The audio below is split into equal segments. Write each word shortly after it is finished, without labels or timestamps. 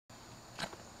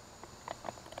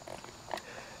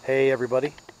Hey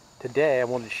everybody, today I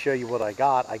wanted to show you what I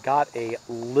got. I got a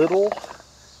little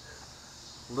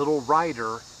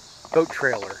rider boat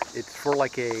trailer. It's for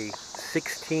like a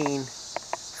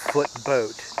 16-foot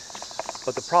boat.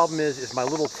 But the problem is my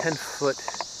little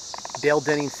 10-foot Dale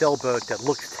Dennings sailboat that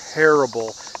looks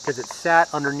terrible because it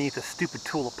sat underneath a stupid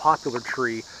tulip popular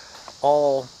tree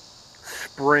all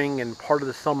spring and part of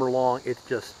the summer long. It's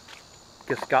just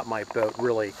got my boat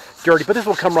really dirty, but this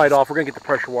will come right off. We're gonna get the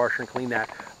pressure washer and clean that.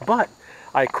 But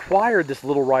I acquired this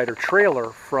little rider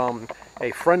trailer from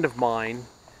a friend of mine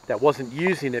that wasn't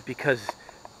using it because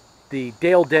the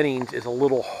Dale Dennings is a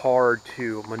little hard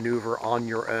to maneuver on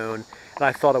your own, and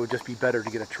I thought it would just be better to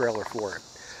get a trailer for it.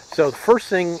 So the first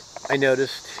thing I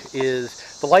noticed is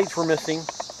the lights were missing.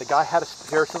 The guy had a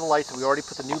spare set of lights, and we already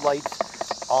put the new lights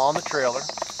on the trailer.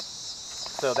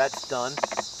 So that's done.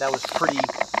 That was pretty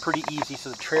easy, so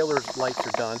the trailer's lights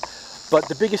are done. But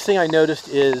the biggest thing I noticed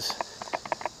is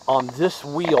on this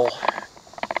wheel,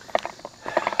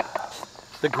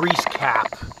 the grease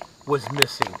cap was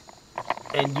missing.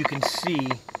 And you can see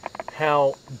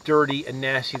how dirty and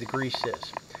nasty the grease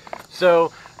is.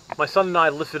 So my son and I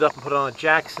lifted it up and put it on a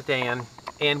jack stand,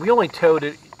 and we only towed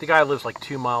it. The guy lives like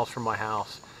 2 miles from my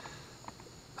house.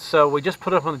 So we just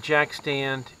put it up on the jack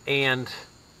stand, and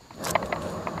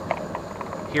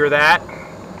hear that?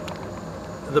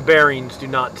 The bearings do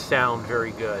not sound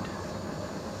very good.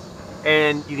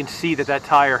 And you can see that that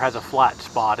tire has a flat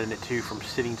spot in it too from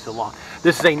sitting so long.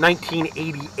 This is a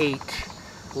 1988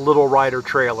 little rider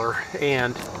trailer,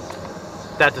 and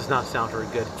that does not sound very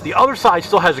good. The other side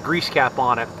still has a grease cap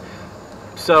on it.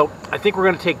 So I think we're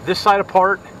going to take this side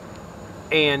apart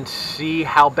and see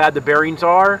how bad the bearings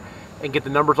are and get the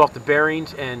numbers off the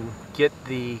bearings and get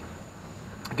a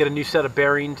new set of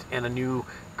bearings and a new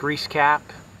grease cap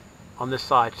on this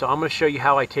side. So I'm going to show you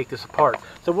how I take this apart.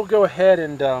 So we'll go ahead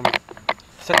and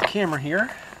set the camera here.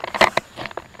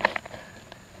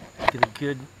 Get a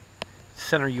good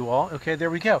center you all. Okay,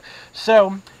 there we go.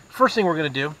 So first thing we're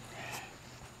going to do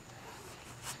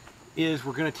is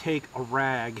we're going to take a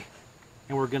rag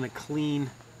and we're going to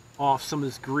clean off some of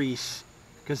this grease,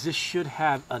 because this should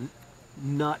have a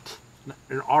nut,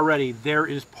 and already there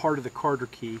is part of the carter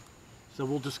key. So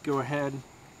we'll just go ahead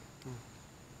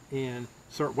and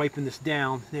start wiping this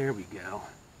down. There we go.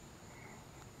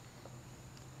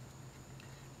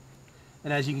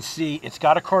 And as you can see, it's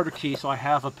got a carter key, so I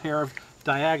have a pair of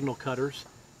diagonal cutters.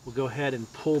 We'll go ahead and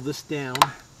pull this down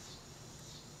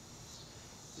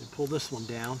and pull this one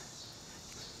down.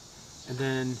 And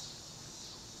then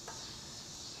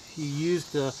you use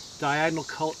the diagonal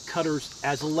cutters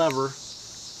as a lever,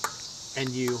 and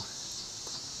you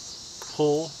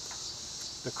pull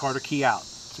the carter key out.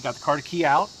 So got the carter key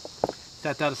out,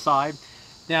 set that aside.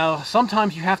 Now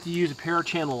sometimes you have to use a pair of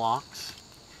channel locks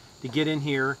to get in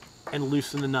here and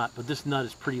loosen the nut, but this nut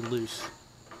is pretty loose.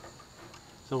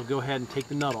 So we'll go ahead and take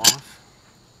the nut off.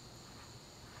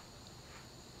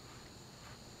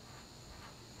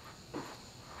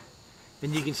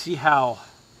 And you can see how,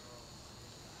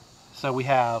 so we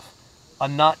have a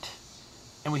nut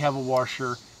and we have a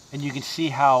washer, and you can see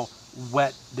how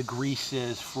wet the grease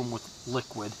is from with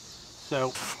liquid.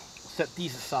 So set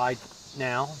these aside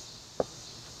now.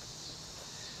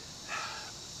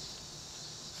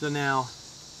 So now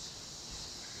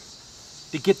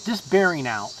to get this bearing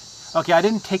out, okay, I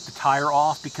didn't take the tire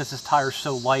off because this tire is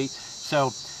so light,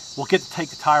 so we'll get to take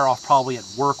the tire off probably at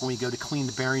work when we go to clean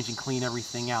the bearings and clean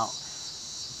everything out.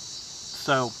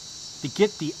 So to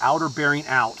get the outer bearing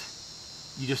out,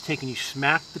 you just take and you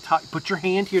smack the tire, put your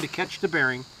hand here to catch the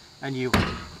bearing, and you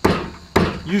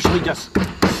usually just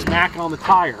smack on the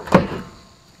tire.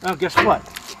 Now guess what?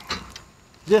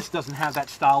 This doesn't have that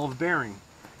style of bearing.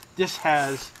 This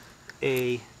has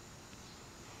a,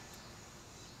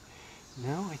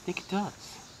 no, I think it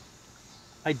does.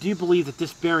 I do believe that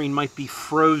this bearing might be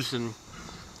frozen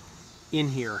in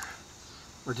here.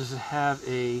 Or does it have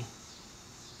a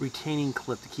retaining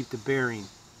clip to keep the bearing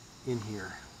in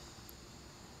here?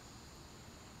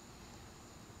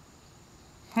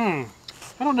 I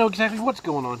don't know exactly what's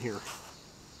going on here.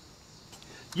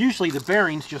 Usually the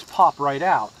bearings just pop right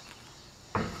out.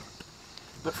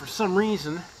 But for some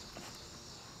reason,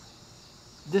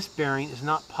 this bearing is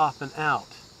not popping out.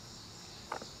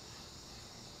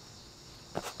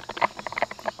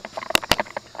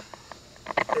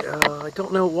 I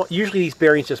don't know what, usually these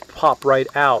bearings just pop right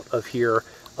out of here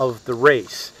of the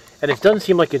race. And it doesn't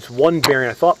seem like it's one bearing.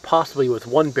 I thought possibly it was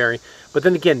one bearing. But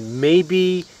then again,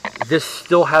 maybe this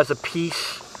still has a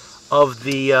piece of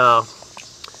the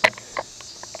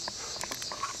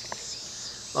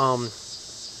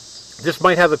this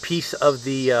might have a piece of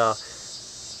the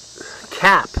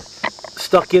cap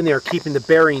stuck in there keeping the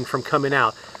bearing from coming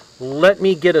out. Let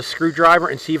me get a screwdriver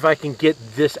and see if I can get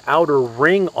this outer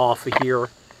ring off of here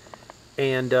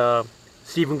and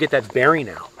see if we can get that bearing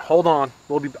out. Hold on,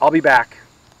 I'll be back.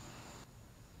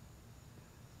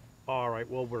 Alright,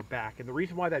 well, we're back. And the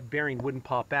reason why that bearing wouldn't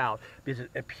pop out is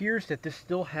it appears that this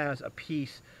still has a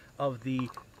piece of the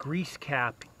grease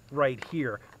cap right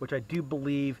here, which I do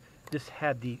believe this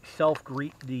had the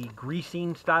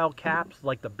greasing style caps,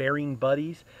 like the bearing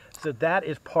buddies. So that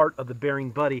is part of the bearing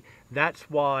buddy. That's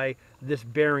why this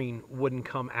bearing wouldn't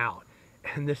come out.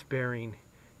 And this bearing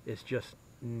is just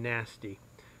nasty.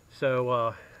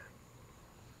 So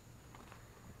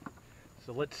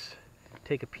let's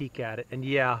take a peek at it. And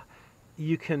yeah,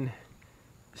 you can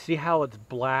see how it's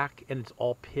black and it's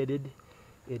all pitted.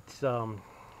 It's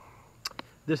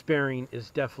this bearing is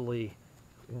definitely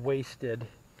wasted.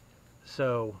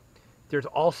 So there's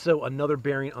also another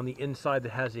bearing on the inside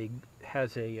that has a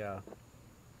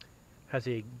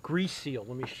grease seal.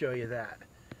 Let me show you that.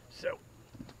 So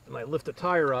when I lift the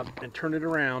tire up and turn it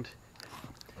around,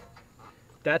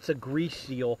 that's a grease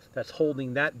seal that's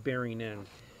holding that bearing in.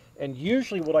 And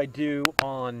usually what I do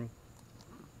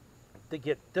to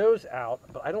get those out,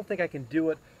 but I don't think I can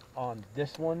do it on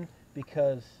this one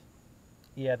because,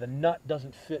 yeah, the nut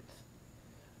doesn't fit.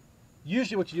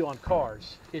 Usually what you do on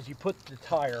cars is you put the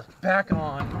tire back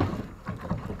on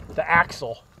the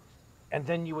axle, and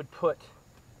then you would put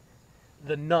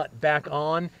the nut back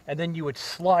on, and then you would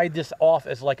slide this off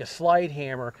as like a slide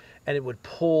hammer, and it would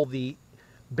pull the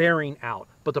bearing out.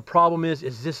 But the problem is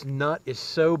this nut is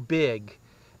so big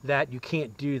that you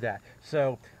can't do that.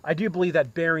 So I do believe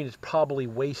that bearing is probably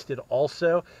wasted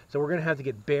also. So we're gonna have to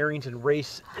get bearings and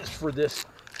races for this.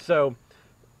 So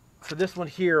for this one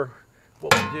here,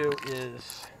 what we'll do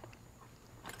is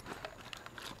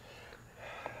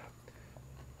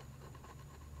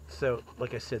so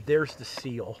like I said, there's the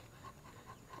seal.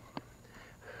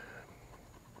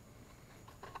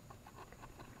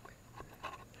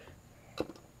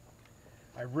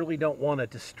 I really don't want to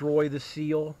destroy the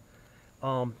seal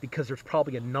because there's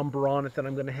probably a number on it that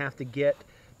I'm going to have to get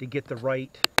the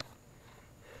right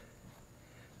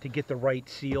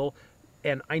seal.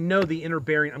 And I know the inner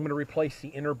bearing, I'm going to replace the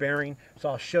inner bearing. So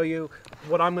I'll show you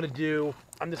what I'm going to do.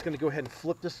 I'm just going to go ahead and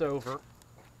flip this over.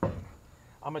 I'm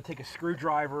going to take a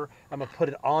screwdriver, I'm going to put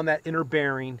it on that inner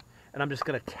bearing, and I'm just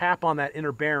going to tap on that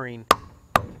inner bearing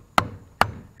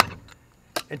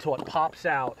until it pops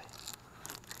out.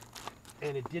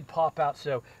 And it did pop out,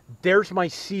 so there's my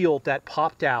seal that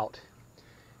popped out.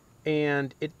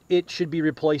 And it should be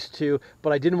replaced too,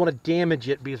 but I didn't want to damage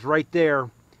it because right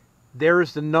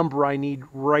there's the number I need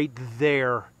right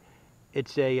there.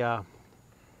 It's a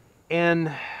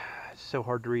N, it's so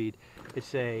hard to read.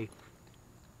 It's a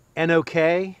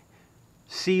NOK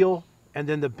seal, and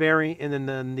then the bearing, and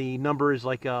then the number is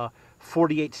like a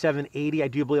 48780. I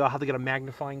do believe I'll have to get a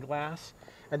magnifying glass.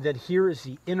 And then here is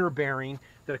the inner bearing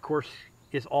that, of course,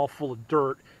 is all full of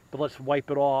dirt, but let's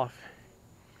wipe it off.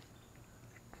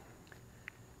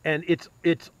 And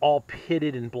it's all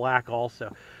pitted and black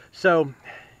also. So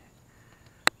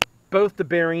both the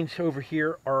bearings over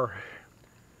here are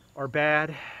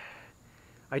bad.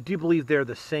 I do believe they're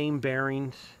the same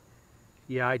bearings.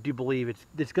 Yeah, I do believe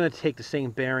it's going to take the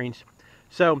same bearings.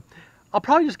 So I'll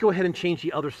probably just go ahead and change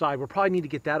the other side. We'll probably need to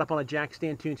get that up on a jack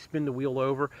stand too and spin the wheel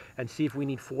over and see if we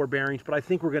need 4 bearings. But I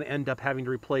think we're going to end up having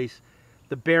to replace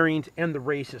the bearings and the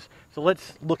races. So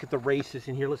let's look at the races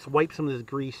in here. Let's wipe some of this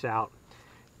grease out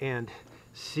and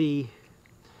see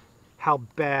how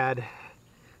bad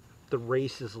the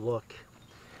races look.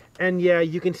 And yeah,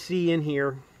 you can see in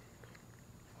here,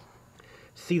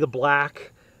 see the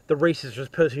black. The races are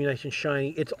supposed to be nice and shiny.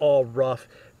 It's all rough.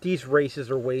 These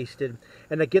races are wasted.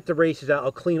 And to get the races out,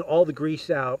 I'll clean all the grease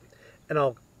out, and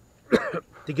I'll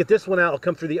to get this one out, I'll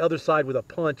come through the other side with a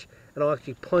punch, and I'll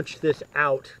actually punch this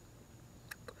out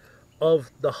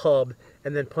of the hub,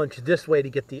 and then punch this way to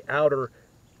get the outer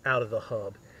out of the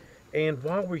hub. And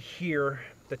while we're here,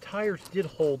 the tires did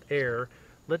hold air.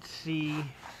 Let's see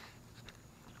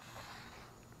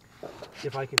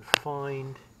if I can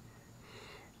find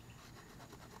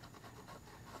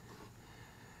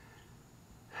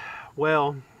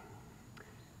well,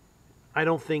 I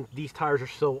don't think these tires are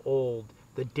so old.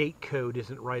 The date code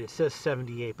isn't right. It says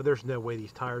 78, but there's no way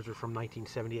these tires are from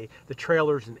 1978. The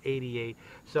trailer's in 88,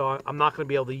 so I'm not going to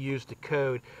be able to use the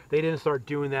code. They didn't start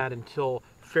doing that until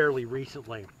fairly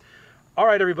recently. All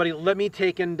right, everybody, let me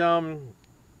take and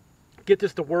get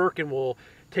this to work, and we'll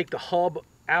take the hub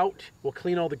out. We'll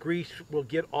clean all the grease. We'll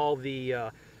get all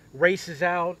the races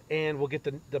out, and we'll get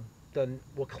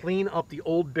we'll clean up the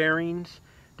old bearings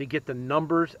to get the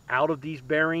numbers out of these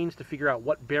bearings to figure out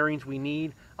what bearings we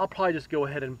need, I'll probably just go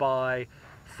ahead and buy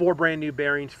 4 brand new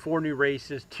bearings, 4 new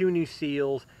races, 2 new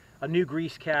seals, a new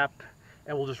grease cap,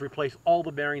 and we'll just replace all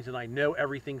the bearings, and I know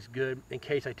everything's good in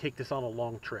case I take this on a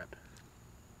long trip.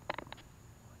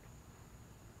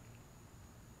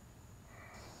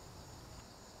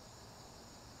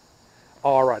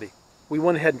 Alrighty, we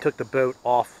went ahead and took the boat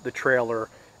off the trailer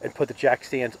and put the jack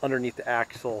stands underneath the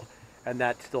axle, and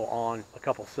that's still on a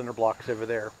couple cinder blocks over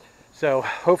there. So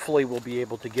hopefully we'll be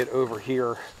able to get over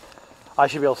here. I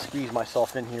should be able to squeeze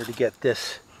myself in here to get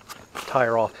this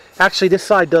tire off. Actually, this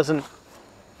side doesn't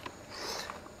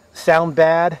sound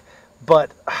bad,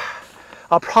 but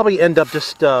I'll probably end up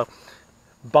just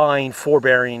buying 4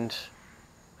 bearings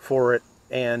for it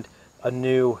and a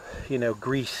new,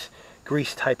 grease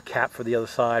type cap for the other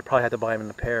side. Probably have to buy them in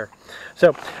a pair.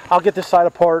 So I'll get this side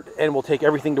apart and we'll take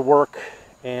everything to work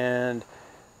and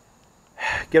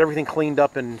get everything cleaned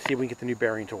up and see if we can get the new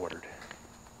bearings ordered.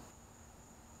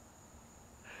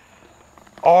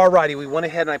 Alrighty, we went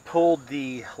ahead and I pulled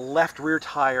the left rear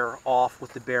tire off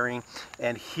with the bearing,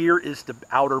 and here is the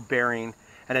outer bearing,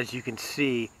 and as you can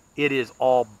see, it is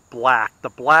all black.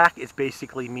 The black is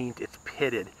basically means it's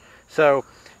pitted. So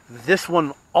this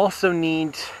one also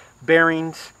needs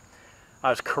bearings. I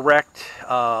was correct.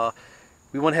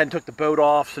 We went ahead and took the boat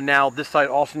off, so now this side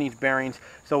also needs bearings.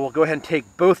 So we'll go ahead and take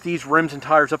both these rims and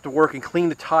tires up to work and clean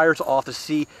the tires off to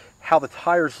see how the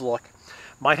tires look.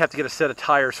 Might have to get a set of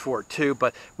tires for it too,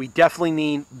 but we definitely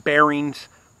need bearings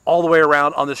all the way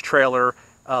around on this trailer.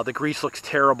 The grease looks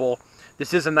terrible.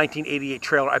 This is a 1988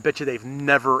 trailer. I bet you they've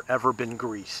never ever been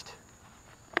greased.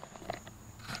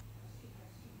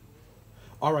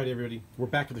 All right, everybody, we're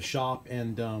back at the shop,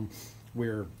 and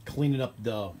we're cleaning up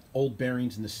the old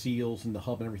bearings and the seals and the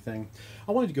hub and everything.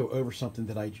 I wanted to go over something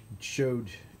that I showed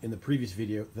in the previous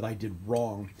video that I did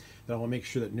wrong, that I want to make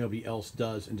sure that nobody else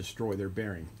does and destroy their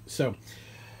bearing.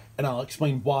 And I'll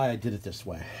explain why I did it this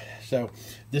way. So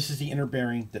this is the inner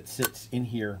bearing that sits in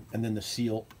here, and then the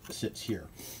seal sits here.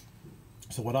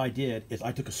 So what I did is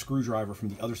I took a screwdriver from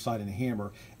the other side and a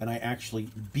hammer, and I actually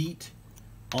beat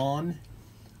on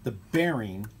the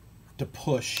bearing to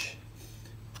push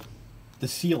the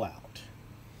seal out.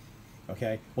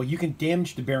 Okay, well, you can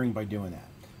damage the bearing by doing that,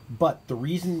 but the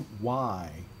reason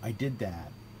why I did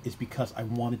that is because I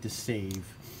wanted to save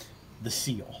the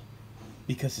seal,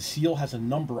 because the seal has a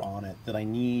number on it that I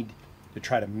need to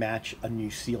try to match a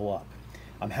new seal up.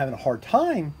 I'm having a hard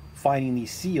time finding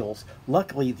these seals.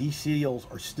 Luckily, these seals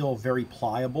are still very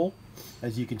pliable,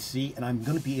 as you can see, and I'm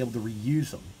going to be able to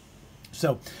reuse them.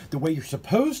 So the way you're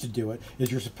supposed to do it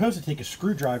is you're supposed to take a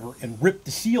screwdriver and rip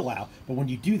the seal out, but when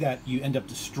you do that, you end up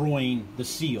destroying the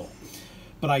seal.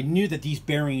 But I knew that these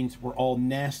bearings were all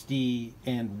nasty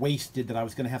and wasted, that I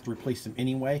was going to have to replace them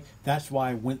anyway. That's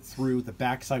why I went through the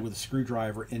backside with a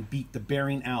screwdriver and beat the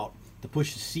bearing out to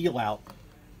push the seal out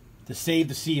to save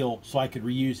the seal so I could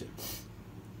reuse it.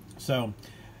 So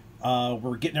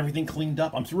we're getting everything cleaned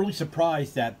up. I'm really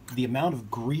surprised that the amount of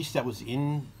grease that was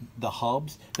in the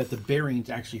hubs, that the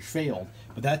bearings actually failed.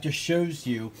 But that just shows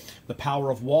you the power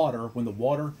of water. When the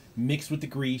water mixed with the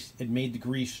grease, it made the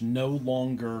grease no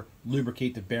longer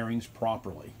lubricate the bearings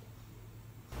properly.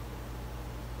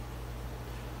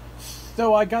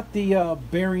 So I got the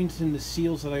bearings and the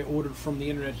seals that I ordered from the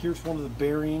internet. Here's one of the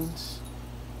bearings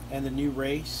and the new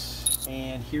race,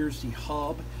 and here's the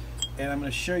hub. And I'm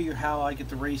going to show you how I get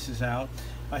the races out.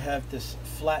 I have this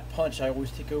flat punch I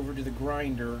always take over to the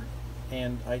grinder,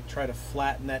 and I try to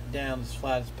flatten that down as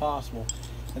flat as possible.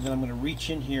 And then I'm going to reach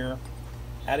in here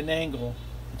at an angle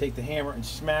and take the hammer and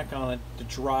smack on it to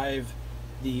drive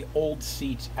the old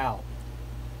seats out.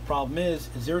 Problem is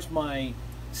there's my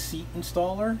seat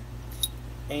installer,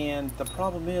 and the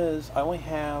problem is I only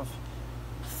have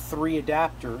 3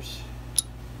 adapters.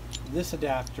 This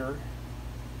adapter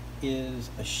is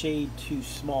a shade too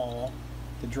small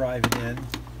to drive it in,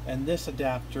 and this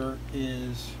adapter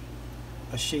is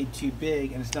a shade too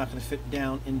big, and it's not going to fit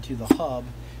down into the hub,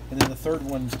 and then the third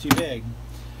one's too big.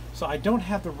 So I don't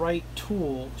have the right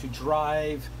tool to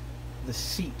drive the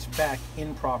seats back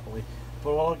in properly.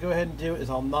 But what I'll go ahead and do is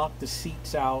I'll knock the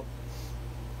seats out,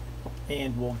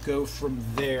 and we'll go from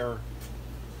there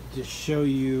to show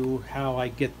you how I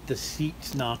get the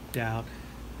seats knocked out.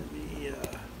 Let me,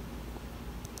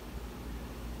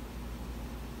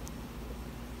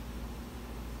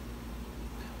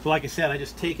 So like I said, I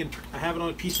have it on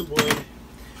a piece of wood.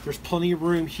 There's plenty of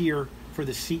room here for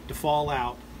the seat to fall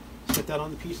out. Set that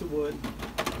on the piece of wood.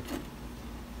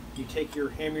 You take your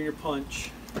hammer and your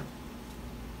punch,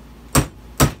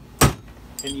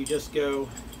 and you just go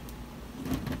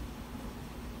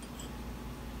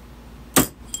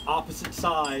opposite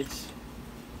sides.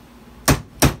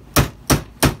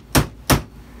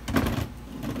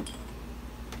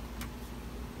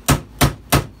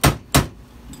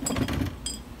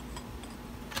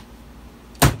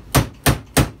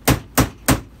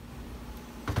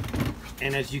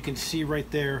 And as you can see right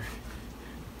there,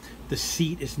 the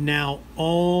seat is now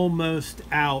almost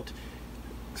out.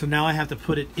 So now I have to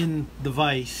put it in the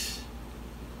vise.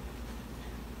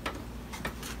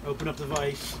 Open up the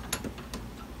vise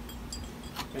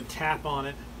and tap on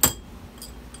it.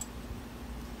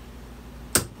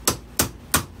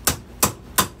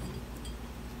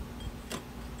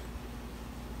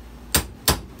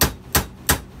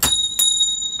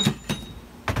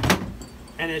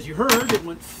 And as you heard, it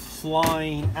went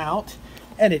flying out,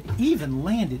 and it even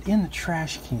landed in the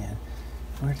trash can.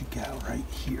 Where'd it go? Right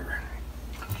here.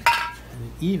 And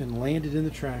it even landed in the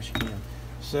trash can.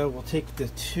 So we'll take the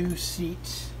two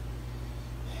seats.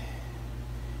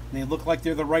 And they look like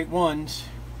they're the right ones.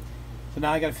 So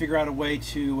now I got to figure out a way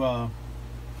to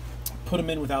put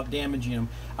them in without damaging them.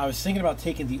 I was thinking about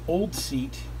taking the old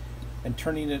seat and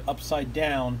turning it upside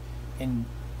down and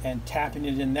tapping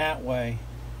it in that way.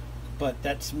 But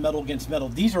that's metal against metal.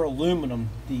 These are aluminum.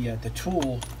 The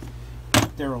tool,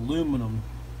 they're aluminum.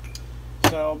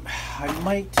 So I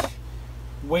might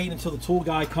wait until the tool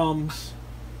guy comes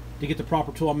to get the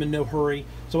proper tool. I'm in no hurry.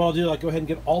 So what I'll do, I'll go ahead and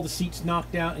get all the seats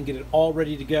knocked out and get it all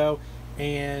ready to go,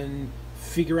 and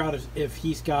figure out if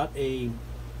he's got a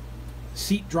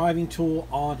seat driving tool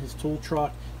on his tool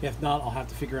truck. If not, I'll have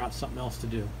to figure out something else to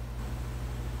do.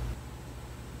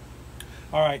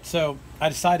 All right, so I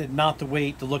decided not to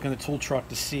wait to look in the tool truck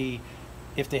to see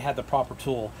if they had the proper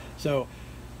tool. So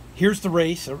here's the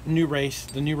race, a new race.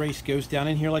 The new race goes down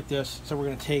in here like this. So we're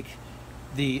going to take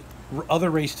the other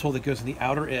race tool that goes in the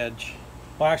outer edge.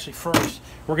 Well, actually, first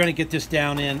we're going to get this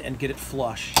down in and get it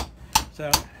flush.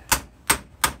 So,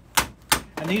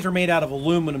 and these are made out of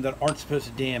aluminum that aren't supposed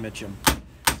to damage them.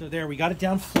 So there, we got it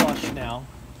down flush now.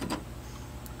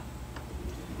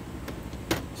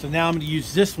 So now I'm going to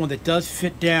use this one that does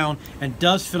fit down and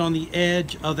does fit on the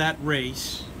edge of that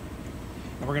race.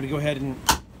 And we're going to go ahead and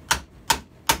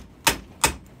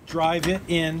drive it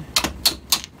in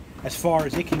as far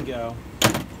as it can go.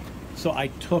 So I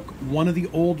took one of the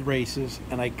old races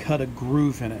and I cut a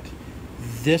groove in it.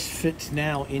 This fits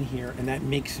now in here, and that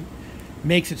makes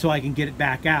it so I can get it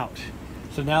back out.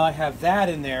 So now I have that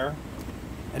in there,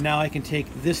 and now I can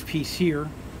take this piece here.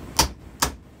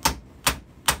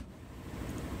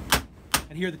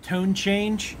 And hear the tone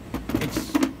change.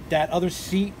 It's that other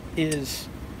seat is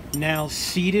now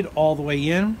seated all the way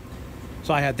in.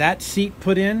 So I had that seat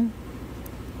put in.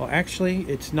 Well, actually,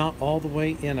 it's not all the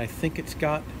way in. I think it's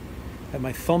got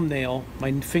my thumbnail,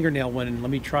 my fingernail went in. Let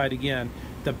me try it again.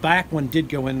 The back one did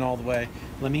go in all the way.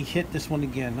 Let me hit this one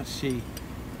again. Let's see.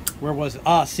 Where was it?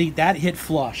 Ah, see, that hit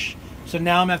flush. So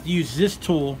now I'm going to have to use this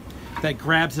tool that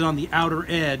grabs it on the outer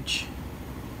edge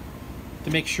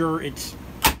to make sure it's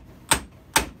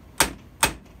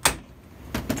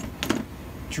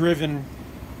driven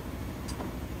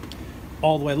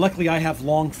all the way. Luckily, I have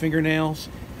long fingernails,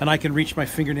 and I can reach my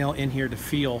fingernail in here to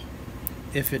feel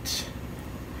if it's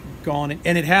gone in,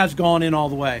 and it has gone in all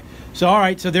the way. So all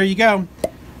right, so there you go.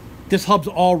 This hub's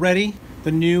all ready.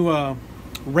 The new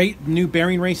new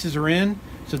bearing races are in,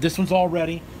 so this one's all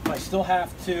ready. I still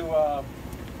have to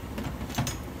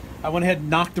I went ahead and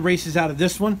knocked the races out of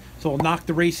this one, so I'll knock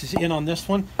the races in on this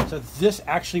one. So this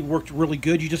actually worked really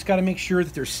good. You just got to make sure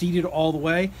that they're seated all the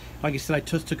way. Like I said, I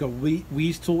just took a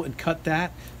Weeze tool and cut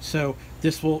that, so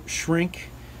this will shrink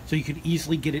so you can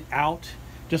easily get it out.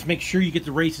 Just make sure you get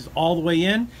the races all the way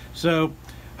in. So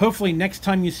hopefully next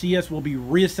time you see us, we'll be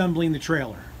reassembling the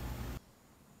trailer.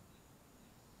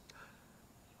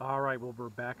 All right, well, we're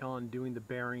back on doing the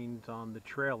bearings on the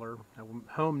trailer. I'm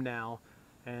home now,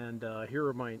 and here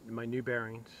are my new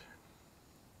bearings.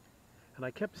 And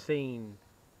I kept saying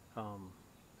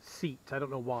seats. I don't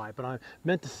know why, but I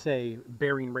meant to say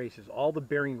bearing races. All the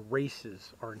bearing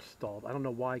races are installed. I don't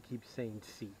know why I keep saying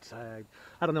seats. I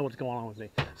don't know what's going on with me.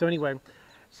 So anyway,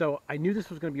 so I knew this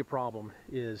was going to be a problem.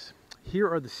 Is here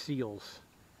are the seals,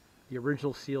 the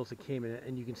original seals that came in it,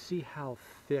 and you can see how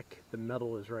thick the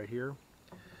metal is right here.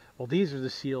 Well, these are the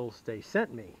seals they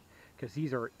sent me, because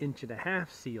these are 1.5 inch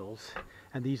seals,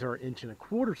 and these are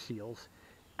 1.25 inch seals,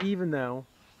 even though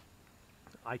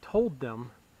I told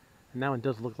them, and now it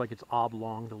does look like it's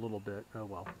oblonged a little bit, oh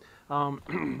well,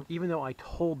 even though I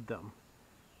told them,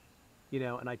 you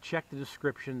know, and I checked the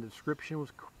description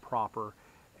was proper,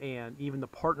 and even the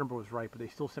part number was right, but they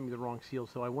still sent me the wrong seals,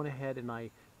 so I went ahead and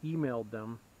I emailed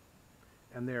them,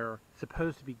 and they're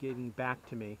supposed to be getting back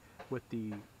to me with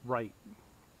the right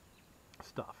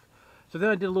stuff. So then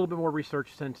I did a little bit more research,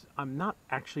 since I'm not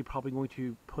actually probably going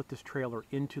to put this trailer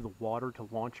into the water to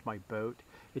launch my boat.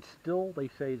 It's still, they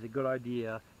say, is a good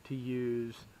idea to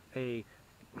use a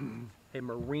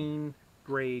marine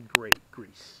grade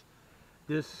grease.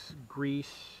 This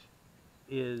grease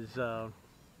is a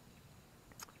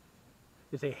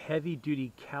heavy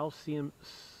duty calcium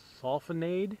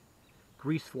sulfonate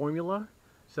grease formula.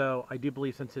 So I do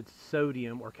believe, since it's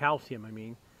sodium, or calcium I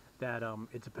mean, that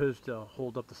it's supposed to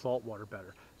hold up the salt water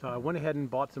better. So I went ahead and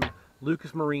bought some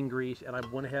Lucas Marine grease, and I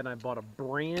went ahead and I bought a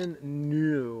brand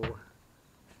new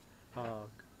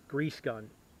grease gun,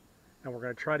 and we're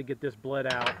going to try to get this bled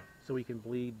out so we can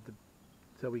bleed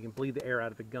the air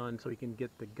out of the gun, so we can get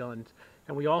the guns.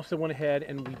 And we also went ahead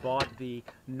and we bought the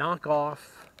knockoff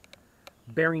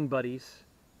bearing buddies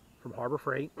from Harbor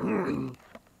Freight.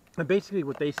 And basically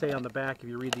what they say on the back, if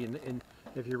you read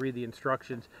the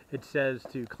instructions, it says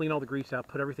to clean all the grease out,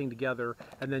 put everything together,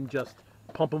 and then just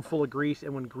pump them full of grease,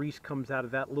 and when grease comes out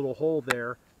of that little hole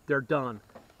there, they're done.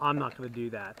 I'm not going to do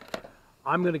that.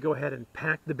 I'm going to go ahead and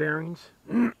pack the bearings.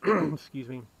 Excuse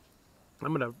me.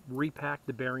 I'm going to repack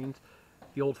the bearings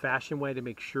the old-fashioned way to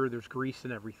make sure there's grease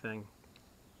and everything.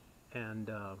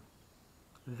 And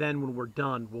then when we're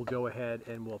done, we'll go ahead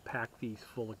and we'll pack these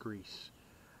full of grease.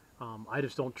 I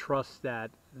just don't trust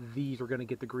that these are going to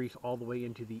get the grease all the way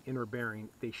into the inner bearing.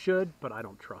 They should, but I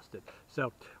don't trust it.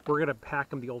 So we're going to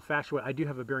pack them the old-fashioned way. I do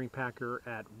have a bearing packer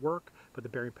at work, but the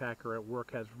bearing packer at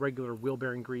work has regular wheel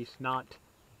bearing grease, not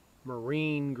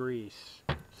marine grease.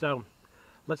 So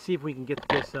let's see if we can get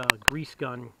this grease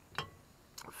gun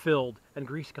filled. And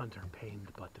grease guns are a pain in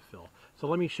the butt to fill. So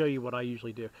let me show you what I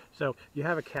usually do. So you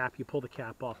have a cap, you pull the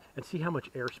cap off, and see how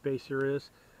much airspace there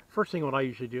is. First thing what I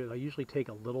usually do is I usually take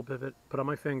a little bit of it, put on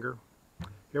my finger.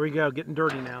 Here we go, getting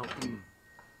dirty now.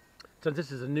 Since this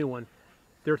is a new one,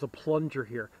 there's a plunger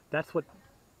here. That's what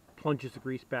plunges the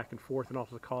grease back and forth and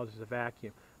also causes a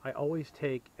vacuum. I always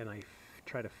take and I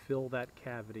try to fill that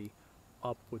cavity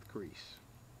up with grease.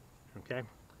 Okay?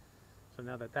 So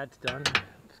now that that's done,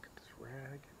 let's get this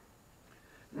rag.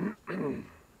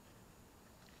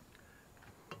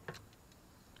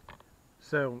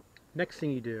 So next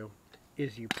thing you do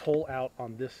is you pull out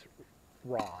on this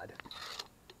rod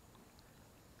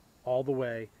all the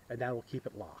way, and that will keep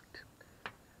it locked.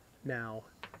 Now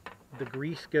the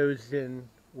grease goes in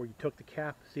where you took the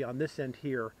cap. See, on this end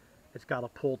here, it's got a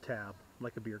pull tab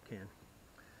like a beer can.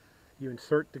 You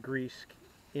insert the grease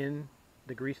in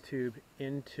the grease tube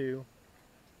into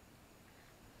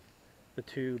the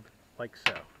tube like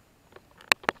so.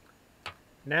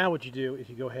 Now what you do is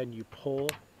you go ahead and you pull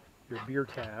your beer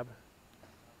tab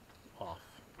off,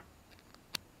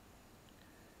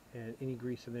 and any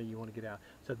grease in there you want to get out.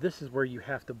 So this is where you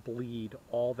have to bleed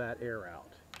all that air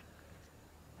out.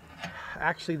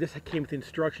 Actually, this came with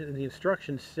instructions, and the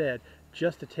instructions said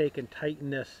just to take and tighten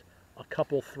this a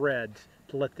couple threads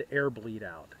to let the air bleed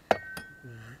out.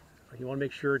 You want to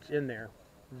make sure it's in there.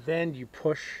 Then you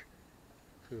push.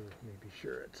 Let me be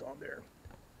sure it's on there.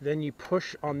 Then you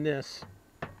push on this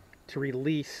to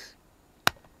release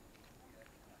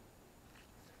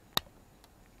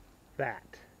that.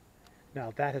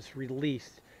 Now that is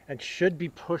released and should be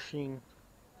pushing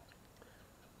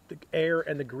the air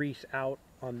and the grease out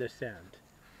on this end.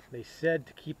 They said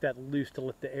to keep that loose to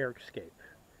let the air escape.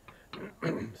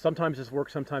 Sometimes this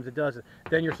works, sometimes it doesn't.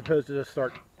 Then you're supposed to just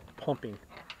start pumping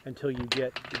until you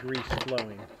get the grease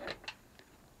flowing.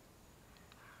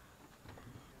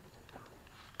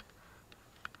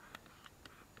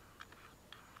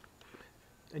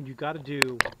 And you got to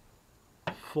do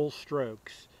full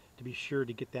strokes to be sure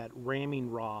to get that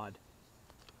ramming rod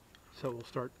so it will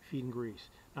start feeding grease.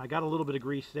 Now I got a little bit of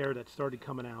grease there that started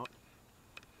coming out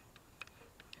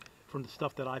from the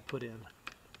stuff that I put in.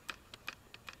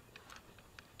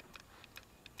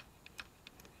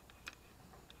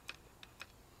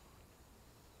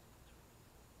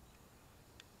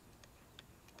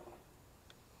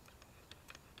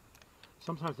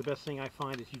 Sometimes the best thing I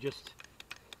find is you just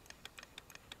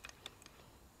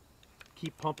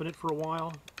keep pumping it for a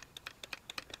while.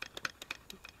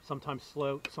 Sometimes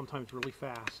slow, sometimes really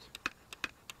fast.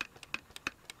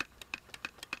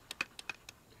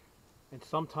 And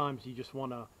sometimes you just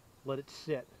want to let it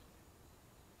sit.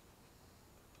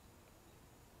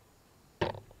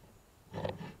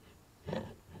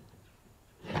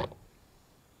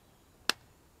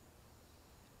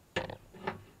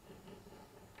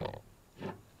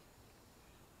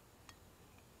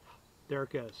 There it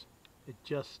goes. It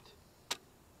just,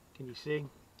 can you see?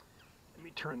 Let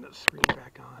me turn the screen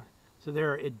back on. So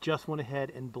there, it just went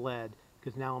ahead and bled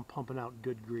because now I'm pumping out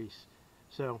good grease.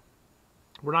 So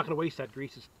we're not going to waste that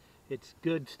grease. it's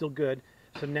good, still good.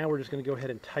 So now we're just going to go ahead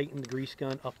and tighten the grease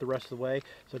gun up the rest of the way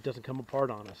so it doesn't come apart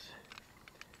on us.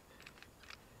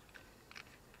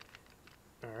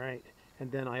 All right,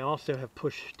 and then I also have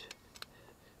pushed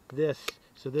this,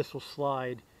 so this will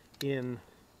slide in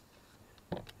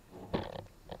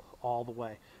all the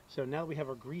way. So now that we have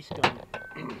our grease gun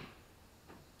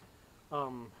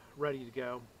ready to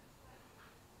go,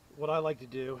 what I like to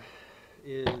do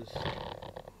is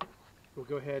we'll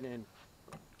go ahead and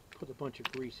put a bunch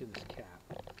of grease in this cap.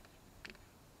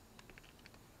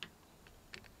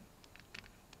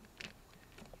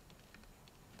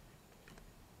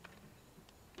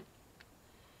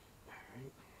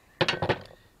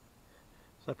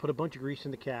 So I put a bunch of grease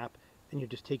in the cap, and you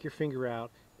just take your finger out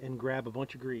and grab a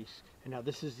bunch of grease. And now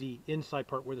this is the inside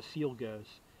part where the seal goes,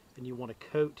 and you want to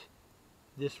coat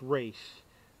this race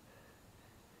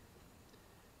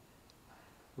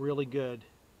really good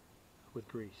with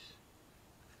grease.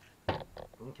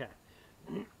 Okay.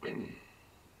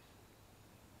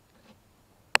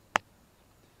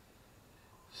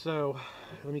 So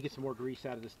let me get some more grease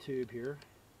out of this tube here.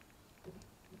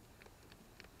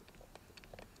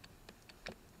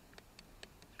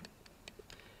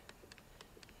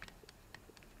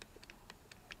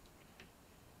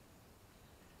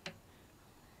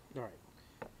 All right.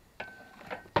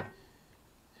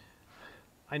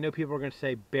 I know people are going to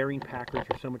say bearing packers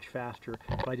are so much faster,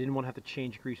 but I didn't want to have to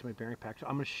change grease in my bearing pack. So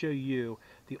I'm going to show you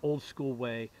the old school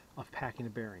way of packing a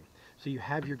bearing. So you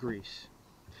have your grease.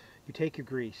 You take your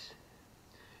grease.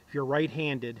 If you're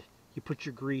right-handed, you put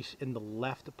your grease in the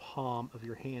left palm of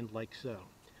your hand like so.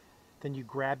 Then you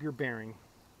grab your bearing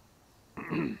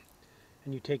and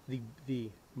you take the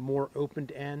more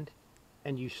opened end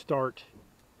and you start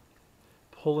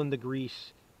pulling the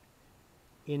grease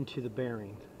into the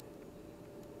bearing.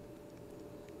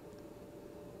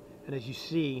 And as you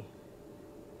see,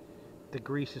 the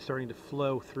grease is starting to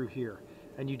flow through here.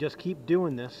 And you just keep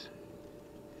doing this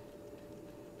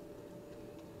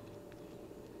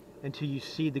until you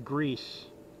see the grease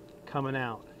coming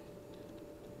out.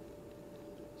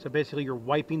 So basically you're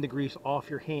wiping the grease off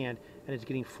your hand and it's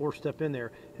getting forced up in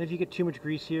there. And if you get too much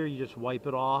grease here, you just wipe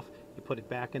it off, you put it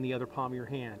back in the other palm of your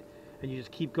hand. And you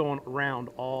just keep going around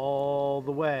all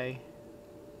the way.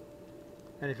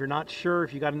 And if you're not sure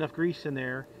if you got enough grease in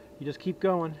there, you just keep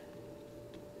going.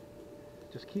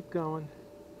 Just keep going.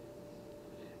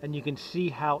 And you can see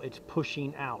how it's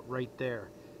pushing out right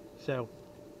there. So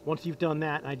once you've done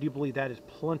that, and I do believe that is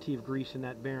plenty of grease in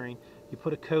that bearing, you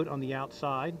put a coat on the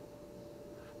outside.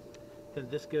 Then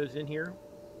this goes in here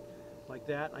like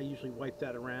that. I usually wipe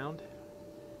that around.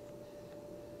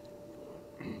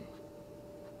 Let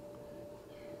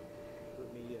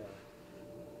me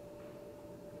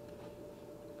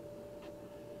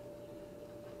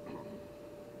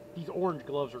these orange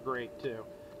gloves are great too.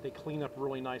 They clean up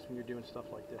really nice when you're doing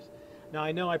stuff like this. Now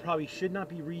I know I probably should not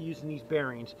be reusing these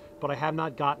bearings, but I have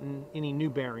not gotten any new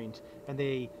bearings and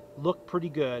they look pretty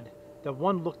good. The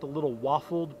one looked a little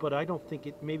waffled, but I don't think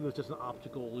it, maybe it was just an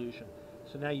optical illusion.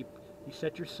 So now you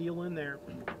set your seal in there,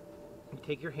 you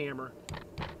take your hammer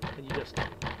and you just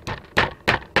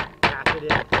tap it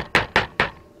in.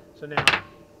 So now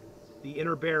the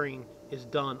inner bearing is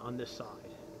done on this side.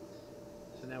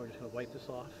 So now we're just going to wipe this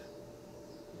off.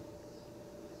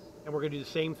 And we're going to do the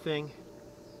same thing.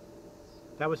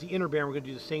 That was the inner bearing. We're going to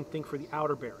do the same thing for the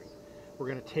outer bearing. We're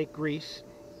going to take grease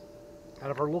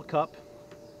out of our little cup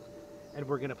and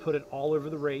we're going to put it all over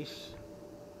the race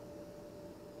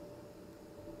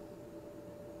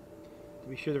to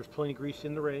be sure there's plenty of grease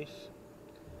in the race.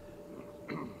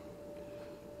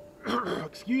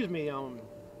 Excuse me,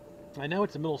 I know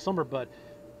it's the middle of summer, but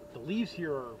the leaves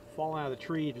here are falling out of the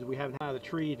trees because we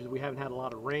haven't had a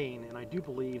lot of rain, and I do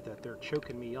believe that they're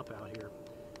choking me up out here.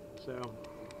 So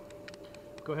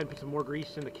go ahead and put some more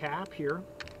grease in the cap here.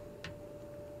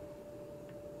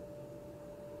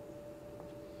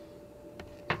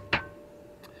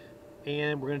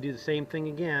 And we're going to do the same thing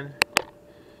again.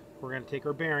 We're going to take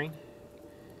our bearing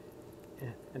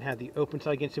and have the open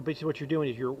side again. So basically what you're doing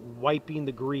is you're wiping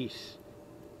the grease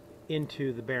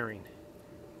into the bearing.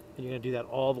 And you're going to do that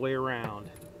all the way around.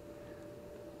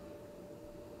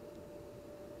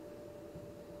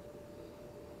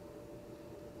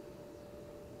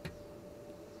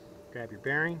 Grab your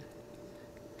bearing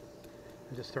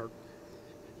and just start,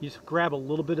 you just grab a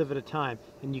little bit of it at a time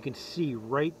and you can see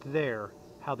right there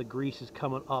how the grease is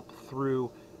coming up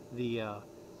through the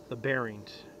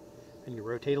bearings. And you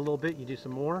rotate a little bit, you do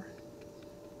some more.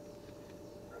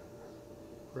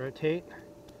 Rotate,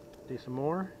 do some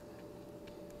more.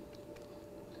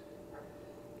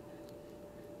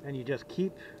 And you just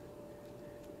keep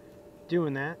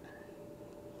doing that.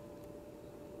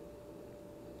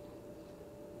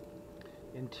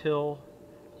 until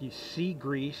you see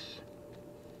grease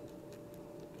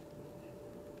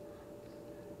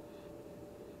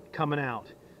coming out.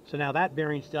 So now that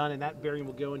bearing's done, and that bearing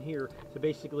will go in here. So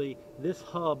basically this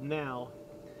hub now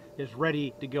is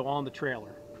ready to go on the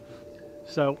trailer.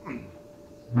 So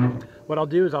what I'll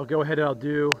do is I'll go ahead and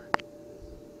do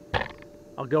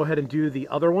the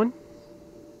other one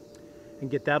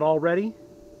and get that all ready.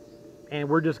 And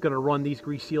we're just going to run these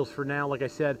grease seals for now. Like I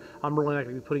said, I'm really not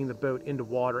going to be putting the boat into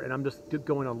water, and I'm just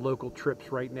going on local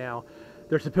trips right now.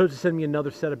 They're supposed to send me another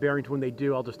set of bearings. When they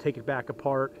do, I'll just take it back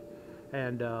apart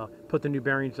and put the new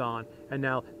bearings on. And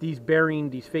now these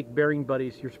fake bearing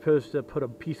buddies, you're supposed to put a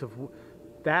piece of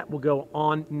that will go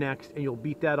on next, and you'll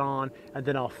beat that on, and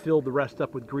then I'll fill the rest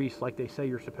up with grease like they say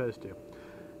you're supposed to.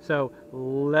 So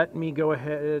let me go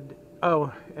ahead.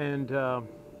 Oh, and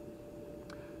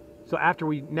so after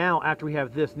we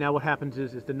have this, now what happens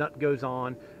is the nut goes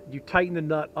on. You tighten the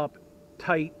nut up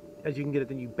tight as you can get it,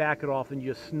 then you back it off, and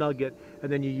you just snug it,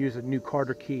 and then you use a new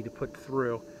Carter key to put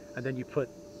through, and then you put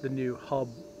the new hub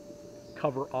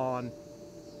cover on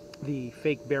the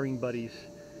fake bearing buddies,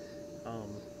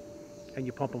 and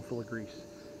you pump them full of grease.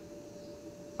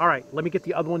 All right, let me get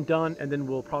the other one done, and then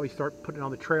we'll probably start putting it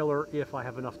on the trailer if I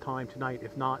have enough time tonight.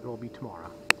 If not, it'll be tomorrow.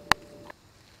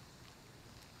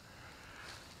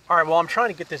 All right, well, I'm trying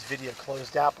to get this video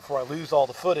closed out before I lose all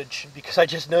the footage, because I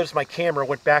just noticed my camera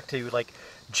went back to like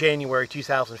January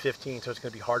 2015, so it's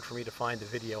going to be hard for me to find the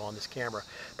video on this camera.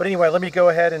 But anyway, let me go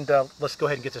ahead and let's go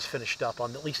ahead and get this finished up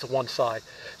on at least one side.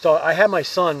 So I had my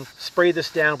son spray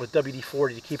this down with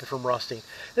WD-40 to keep it from rusting.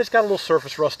 And it's got a little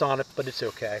surface rust on it, but it's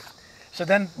okay. So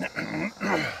then,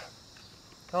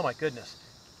 oh my goodness.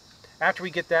 After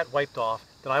we get that wiped off,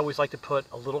 then I always like to put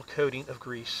a little coating of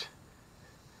grease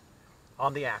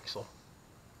on the axle.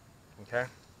 Okay?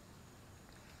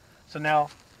 So now,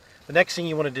 the next thing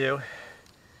you want to do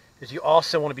is you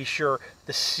also want to be sure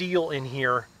the seal in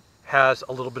here has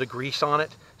a little bit of grease on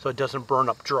it so it doesn't burn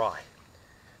up dry.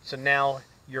 So now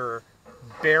your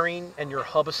bearing and your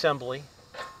hub assembly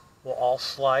will all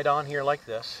slide on here like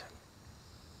this.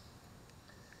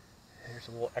 Here's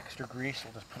a little extra grease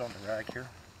we'll just put on the rag here.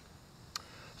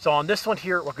 So on this one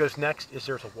here, what goes next is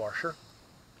there's a washer.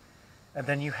 And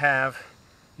then you have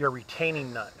your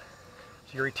retaining nut.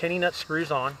 So your retaining nut screws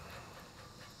on.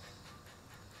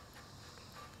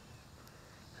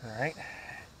 All right.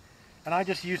 And I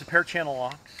just use a pair of channel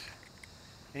locks.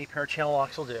 Any pair of channel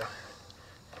locks will do.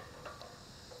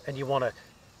 And you want to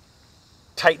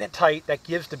tighten it tight. That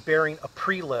gives the bearing a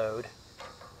preload.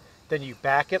 Then you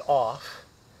back it off,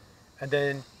 and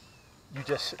then you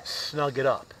just snug it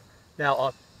up.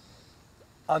 Now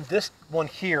on this one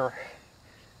here,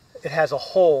 it has a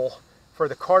hole for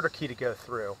the Carter key to go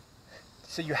through.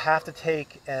 So you have to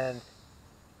take, and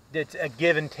it's a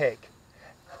give and take.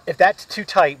 If that's too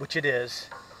tight, which it is,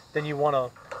 then you want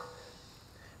to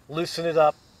loosen it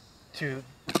up to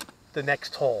the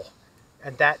next hole.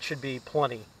 And that should be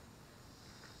plenty.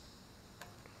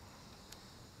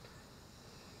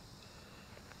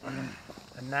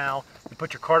 And now you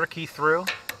put your Carter key through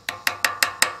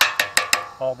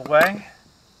all the way.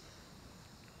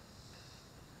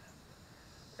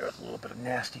 There's a little bit of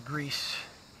nasty grease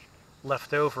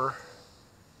left over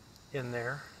in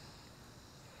there.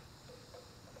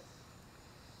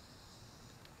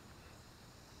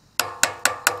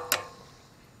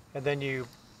 And then you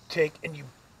take and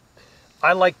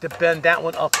I like to bend that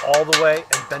one up all the way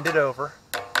and bend it over.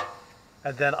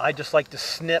 And then I just like to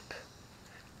snip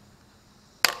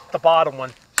the bottom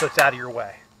one so it's out of your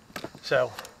way.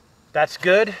 So that's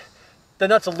good. The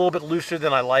nut's a little bit looser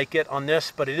than I like it on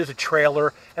this, but it is a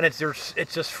trailer and it's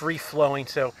just free flowing,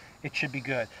 so it should be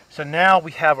good. So now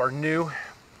we have our new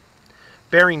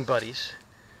bearing buddies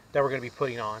that we're going to be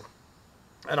putting on.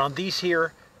 And on these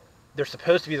here, they're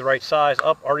supposed to be the right size.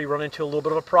 Already run into a little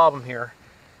bit of a problem here.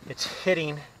 It's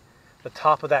hitting the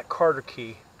top of that Carter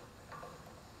key.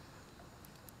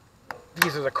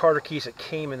 These are the Carter keys that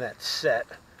came in that set.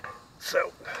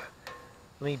 So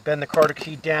let me bend the Carter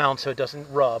key down so it doesn't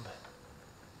rub.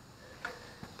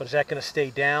 But is that going to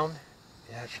stay down?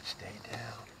 Yeah, it should stay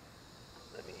down.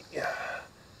 Let me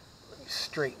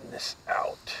straighten this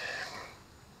out.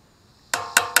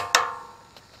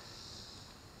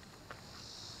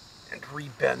 And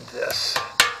rebend this.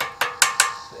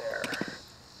 There.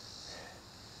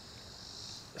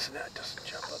 So now it doesn't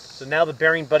jump up. So now the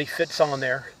bearing buddy fits on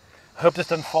there. I hope this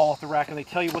doesn't fall off the rack. And they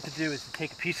tell you what to do is to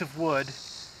take a piece of wood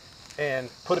and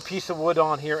put a piece of wood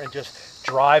on here and just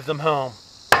drive them home.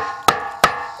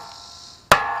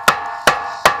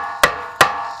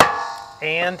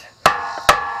 And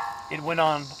it went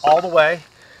on all the way.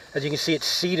 As you can see, it's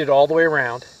seated all the way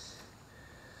around.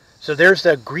 So there's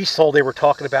the grease hole they were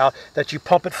talking about, that you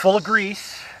pump it full of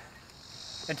grease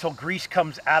until grease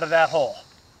comes out of that hole.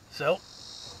 So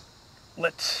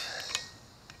let's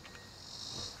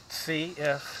see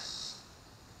if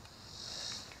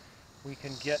we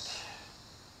can get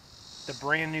the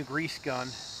brand new grease gun.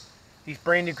 These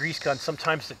brand new grease guns,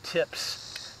 sometimes the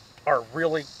tips are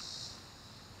really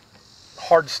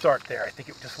hard to start there. I think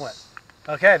it just went.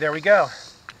 Okay, there we go.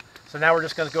 So now we're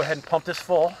just going to go ahead and pump this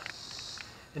full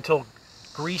until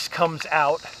grease comes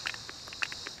out.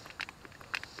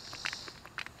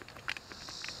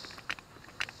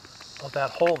 Of that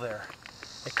hole there.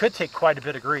 It could take quite a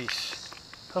bit of grease.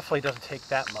 Hopefully it doesn't take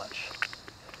that much.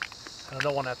 I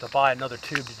don't want to have to buy another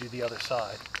tube to do the other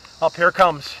side. Up here it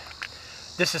comes.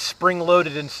 This is spring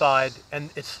loaded inside,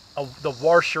 and it's the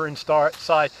washer inside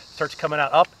starts coming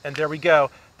out up, and there we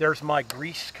go. There's my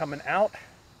grease coming out.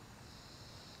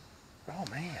 Oh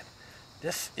man,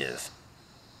 this is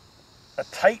a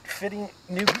tight fitting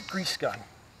new grease gun.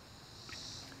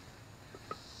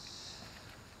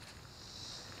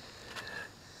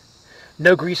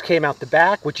 No grease came out the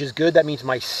back, which is good. That means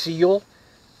my seal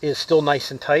is still nice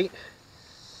and tight.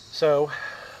 So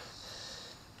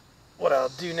what I'll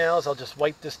do now is I'll just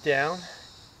wipe this down.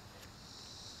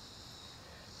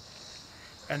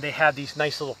 And they have these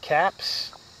nice little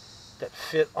caps that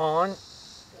fit on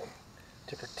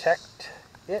to protect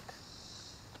it.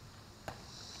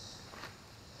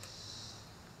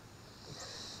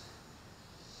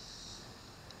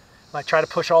 I try to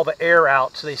push all the air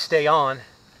out so they stay on.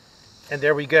 And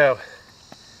there we go.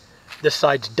 This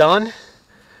side's done.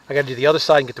 I got to do the other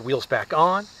side and get the wheels back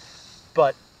on.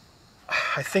 But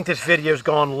I think this video's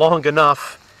gone long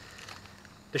enough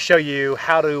to show you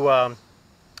how to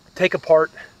take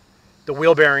apart the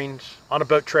wheel bearings on a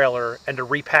boat trailer and to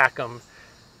repack them.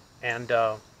 And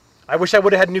I wish I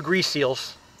would have had new grease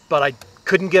seals, but I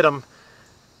couldn't get them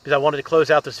because I wanted to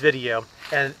close out this video.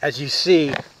 And as you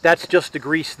see, that's just the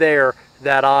grease there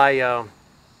that I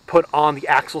put on the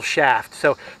axle shaft.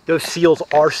 So those seals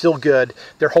are still good.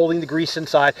 They're holding the grease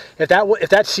inside. If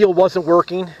that seal wasn't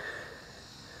working,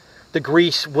 the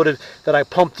grease that I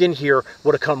pumped in here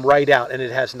would have come right out, and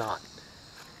it has not.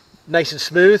 Nice and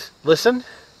smooth. Listen.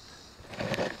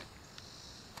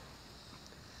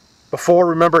 Before,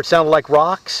 remember, it sounded like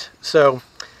rocks. So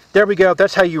there we go.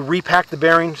 That's how you repack the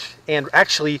bearings, and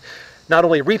actually not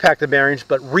only repack the bearings,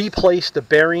 but replace the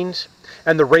bearings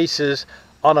and the races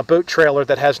on a boat trailer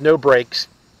that has no brakes,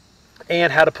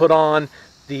 and how to put on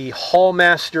the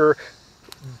Hallmaster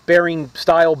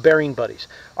style bearing buddies.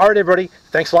 All right, everybody,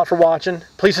 thanks a lot for watching.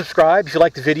 Please subscribe if you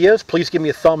like the videos. Please give me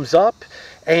a thumbs up,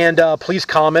 and please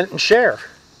comment and share.